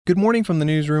Good morning from the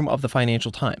newsroom of the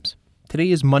Financial Times.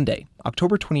 Today is Monday,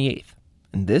 October 28th,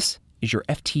 and this is your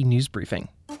FT News Briefing.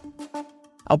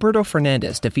 Alberto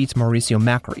Fernandez defeats Mauricio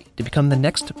Macri to become the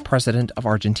next president of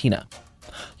Argentina.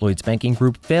 Lloyds Banking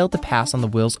Group failed to pass on the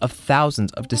wills of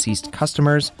thousands of deceased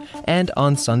customers, and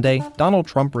on Sunday, Donald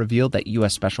Trump revealed that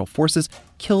U.S. Special Forces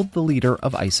killed the leader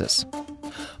of ISIS.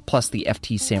 Plus, the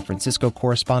FT San Francisco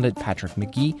correspondent Patrick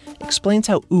McGee explains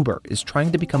how Uber is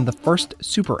trying to become the first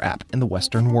super app in the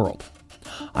Western world.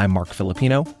 I'm Mark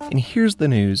Filipino, and here's the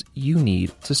news you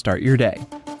need to start your day.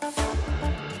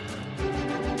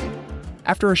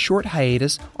 After a short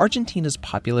hiatus, Argentina's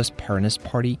populist Peronist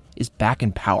Party is back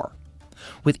in power.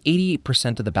 With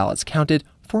 88% of the ballots counted,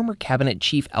 former cabinet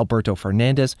chief Alberto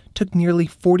Fernandez took nearly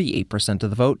 48% of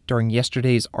the vote during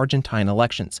yesterday's Argentine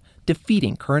elections,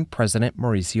 defeating current president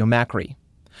Mauricio Macri.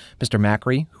 Mr.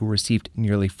 Macri, who received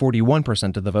nearly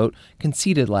 41% of the vote,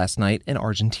 conceded last night in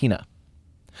Argentina.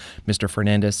 Mr.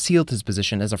 Fernandez sealed his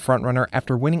position as a frontrunner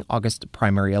after winning August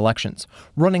primary elections,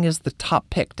 running as the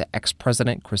top pick to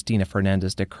ex-president Cristina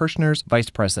Fernández de Kirchner's vice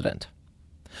president.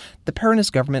 The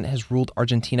Peronist government has ruled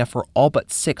Argentina for all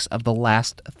but 6 of the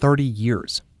last 30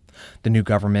 years. The new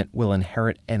government will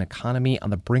inherit an economy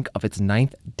on the brink of its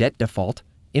 9th debt default,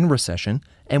 in recession,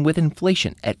 and with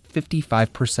inflation at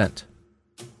 55%.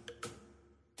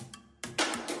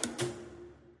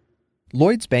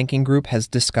 Lloyds Banking Group has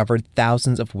discovered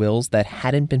thousands of wills that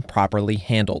hadn't been properly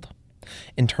handled.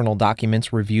 Internal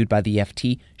documents reviewed by the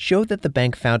FT show that the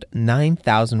bank found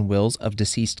 9,000 wills of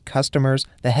deceased customers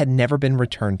that had never been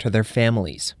returned to their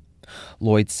families.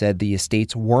 Lloyds said the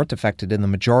estates weren't affected in the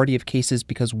majority of cases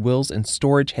because wills in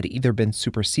storage had either been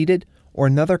superseded or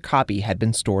another copy had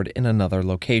been stored in another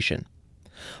location.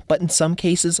 But in some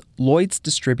cases, Lloyds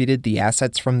distributed the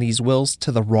assets from these wills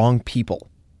to the wrong people.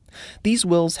 These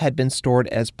wills had been stored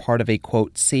as part of a,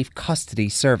 quote, safe custody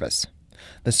service.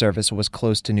 The service was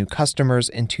closed to new customers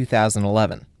in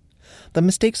 2011. The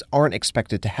mistakes aren't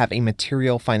expected to have a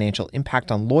material financial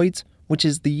impact on Lloyds, which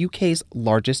is the UK's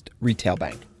largest retail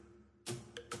bank.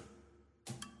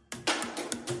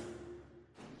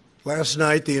 Last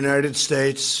night, the United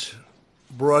States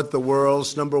brought the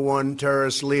world's #1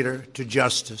 terrorist leader to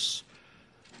justice.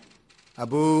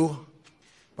 Abu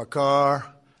Bakr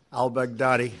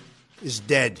al-Baghdadi is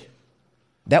dead.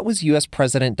 That was U.S.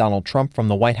 President Donald Trump from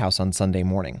the White House on Sunday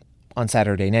morning. On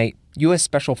Saturday night, U.S.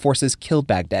 Special Forces killed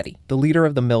Baghdadi, the leader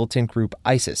of the militant group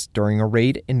ISIS, during a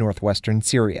raid in northwestern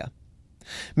Syria.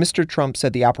 Mr. Trump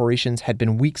said the operations had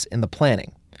been weeks in the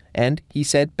planning, and he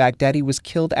said Baghdadi was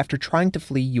killed after trying to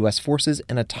flee U.S. forces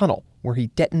in a tunnel where he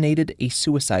detonated a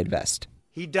suicide vest.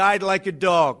 He died like a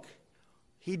dog.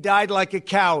 He died like a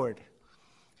coward.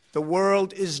 The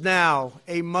world is now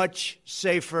a much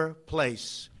safer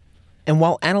place. And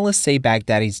while analysts say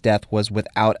Baghdadi's death was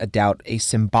without a doubt a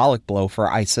symbolic blow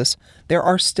for ISIS, there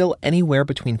are still anywhere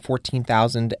between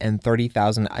 14,000 and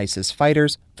 30,000 ISIS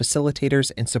fighters,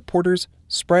 facilitators, and supporters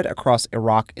spread across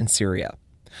Iraq and Syria.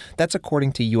 That's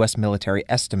according to U.S. military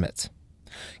estimates.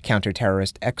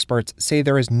 Counter-terrorist experts say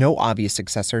there is no obvious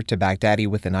successor to Baghdadi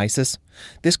within ISIS.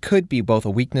 This could be both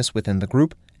a weakness within the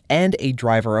group and a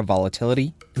driver of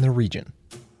volatility in the region.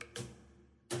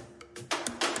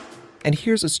 And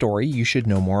here's a story you should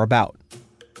know more about.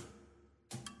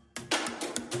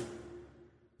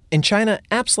 In China,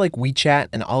 apps like WeChat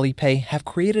and Alipay have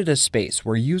created a space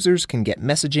where users can get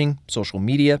messaging, social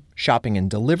media, shopping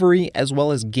and delivery, as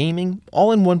well as gaming,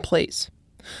 all in one place.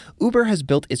 Uber has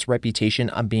built its reputation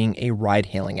on being a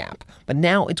ride-hailing app, but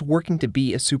now it's working to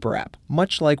be a super app,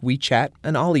 much like WeChat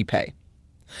and Alipay.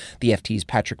 The FT's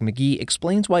Patrick McGee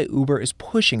explains why Uber is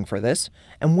pushing for this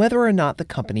and whether or not the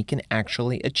company can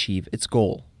actually achieve its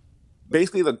goal.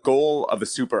 Basically, the goal of a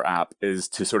super app is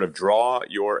to sort of draw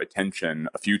your attention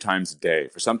a few times a day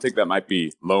for something that might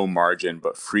be low margin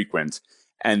but frequent,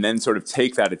 and then sort of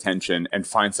take that attention and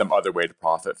find some other way to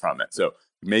profit from it. So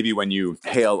maybe when you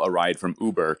hail a ride from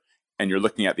Uber, and you're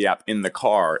looking at the app in the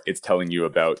car, it's telling you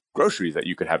about groceries that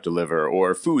you could have deliver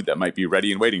or food that might be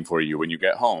ready and waiting for you when you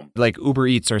get home. Like Uber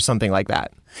Eats or something like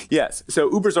that. Yes.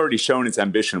 So Uber's already shown its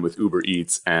ambition with Uber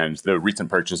Eats and the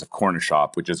recent purchase of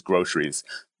Cornershop, which is groceries.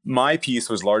 My piece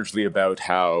was largely about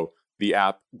how the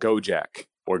app Gojek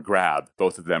or Grab,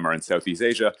 both of them are in Southeast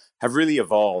Asia, have really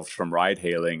evolved from ride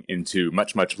hailing into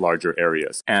much, much larger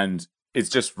areas. And it's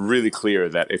just really clear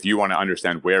that if you want to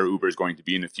understand where Uber is going to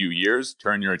be in a few years,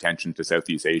 turn your attention to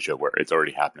Southeast Asia, where it's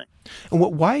already happening. And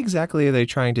why exactly are they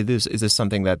trying to do this? Is this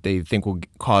something that they think will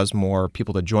cause more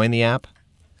people to join the app?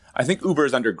 I think Uber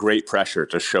is under great pressure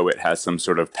to show it has some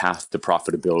sort of path to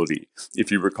profitability. If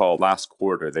you recall, last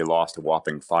quarter, they lost a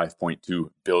whopping $5.2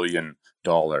 billion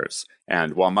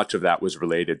And while much of that was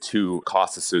related to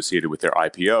costs associated with their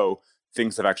IPO,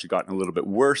 things have actually gotten a little bit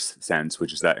worse since,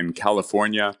 which is that in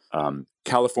California,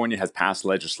 California has passed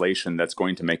legislation that's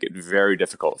going to make it very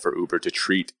difficult for Uber to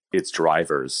treat its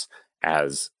drivers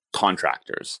as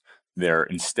contractors. They're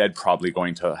instead probably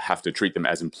going to have to treat them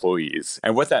as employees.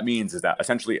 And what that means is that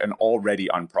essentially an already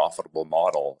unprofitable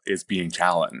model is being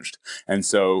challenged. And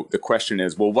so the question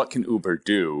is, well, what can Uber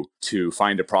do to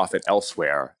find a profit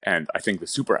elsewhere? And I think the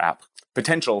super app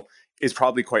potential is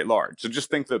probably quite large. So just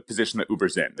think the position that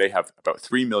Uber's in. They have about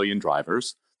 3 million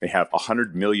drivers. They have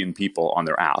 100 million people on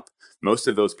their app. Most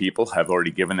of those people have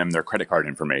already given them their credit card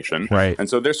information. Right. And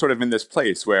so they're sort of in this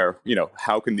place where,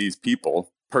 how can these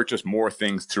people purchase more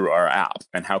things through our app,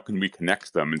 and how can we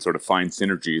connect them and sort of find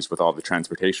synergies with all the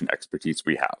transportation expertise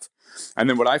we have? And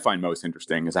then what I find most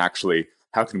interesting is actually,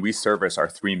 how can we service our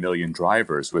 3 million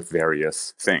drivers with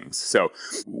various things? So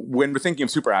when we're thinking of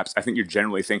super apps, I think you're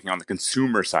generally thinking on the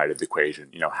consumer side of the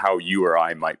equation, how you or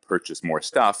I might purchase more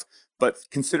stuff, but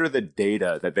consider the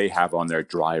data that they have on their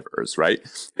drivers, right?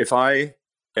 If I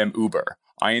am Uber,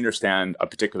 I understand a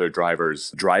particular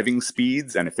driver's driving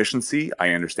speeds and efficiency. I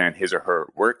understand his or her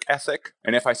work ethic.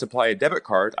 And if I supply a debit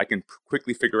card, I can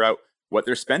quickly figure out what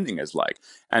their spending is like.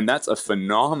 And that's a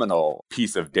phenomenal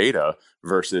piece of data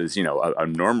versus, a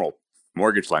normal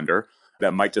mortgage lender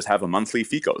that might just have a monthly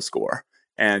FICO score.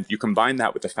 And you combine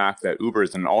that with the fact that Uber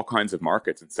is in all kinds of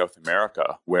markets in South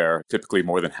America where typically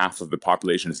more than half of the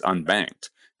population is unbanked.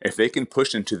 If they can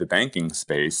push into the banking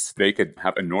space, they could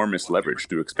have enormous leverage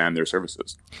to expand their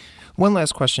services. One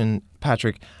last question,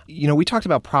 Patrick. We talked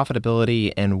about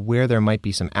profitability and where there might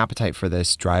be some appetite for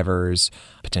this, drivers,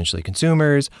 potentially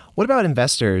consumers. What about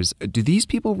investors? Do these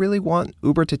people really want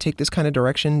Uber to take this kind of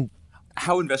direction?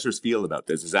 How investors feel about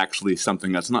this is actually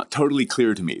something that's not totally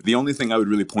clear to me. The only thing I would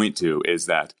really point to is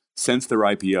that since their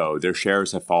IPO, their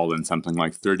shares have fallen something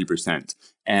like 30%.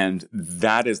 And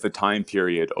that is the time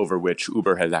period over which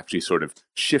Uber has actually sort of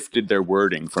shifted their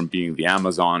wording from being the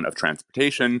Amazon of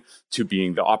transportation to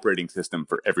being the operating system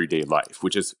for everyday life,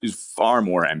 which is far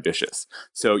more ambitious.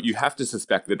 So you have to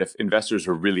suspect that if investors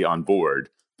are really on board,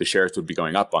 the shares would be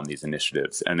going up on these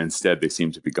initiatives, and instead they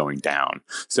seem to be going down.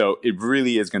 So it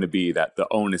really is going to be that the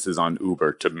onus is on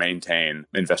Uber to maintain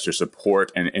investor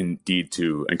support and indeed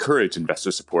to encourage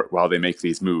investor support while they make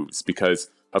these moves.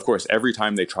 Because, of course, every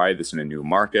time they try this in a new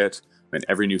market and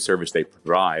every new service they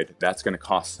provide, that's going to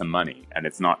cost some money, and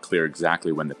it's not clear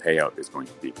exactly when the payout is going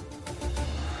to be.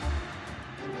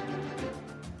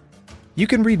 You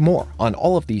can read more on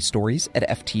all of these stories at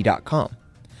FT.com.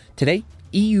 Today,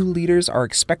 EU leaders are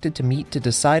expected to meet to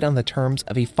decide on the terms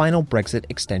of a final Brexit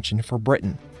extension for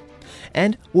Britain.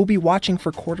 And we'll be watching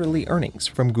for quarterly earnings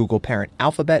from Google parent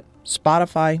Alphabet,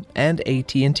 Spotify, and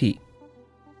AT&T.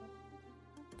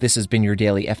 This has been your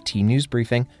daily FT News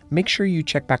Briefing. Make sure you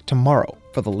check back tomorrow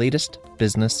for the latest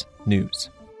business news.